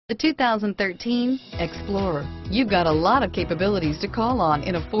The 2013 Explorer. You've got a lot of capabilities to call on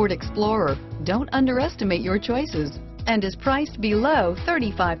in a Ford Explorer. Don't underestimate your choices, and is priced below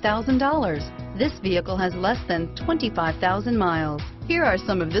 $35,000. This vehicle has less than 25,000 miles. Here are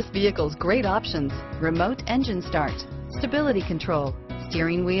some of this vehicle's great options: remote engine start, stability control,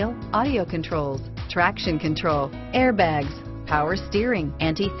 steering wheel audio controls, traction control, airbags, power steering,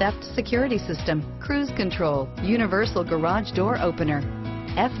 anti-theft security system, cruise control, universal garage door opener,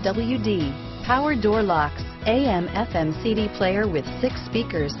 FWD, power door locks, AM/FM CD player with 6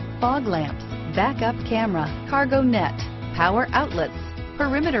 speakers, fog lamps, backup camera, cargo net, power outlets,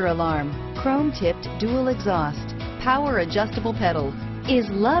 perimeter alarm, chrome-tipped dual exhaust, power adjustable pedals. Is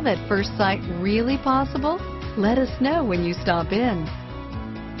love at first sight really possible? Let us know when you stop in.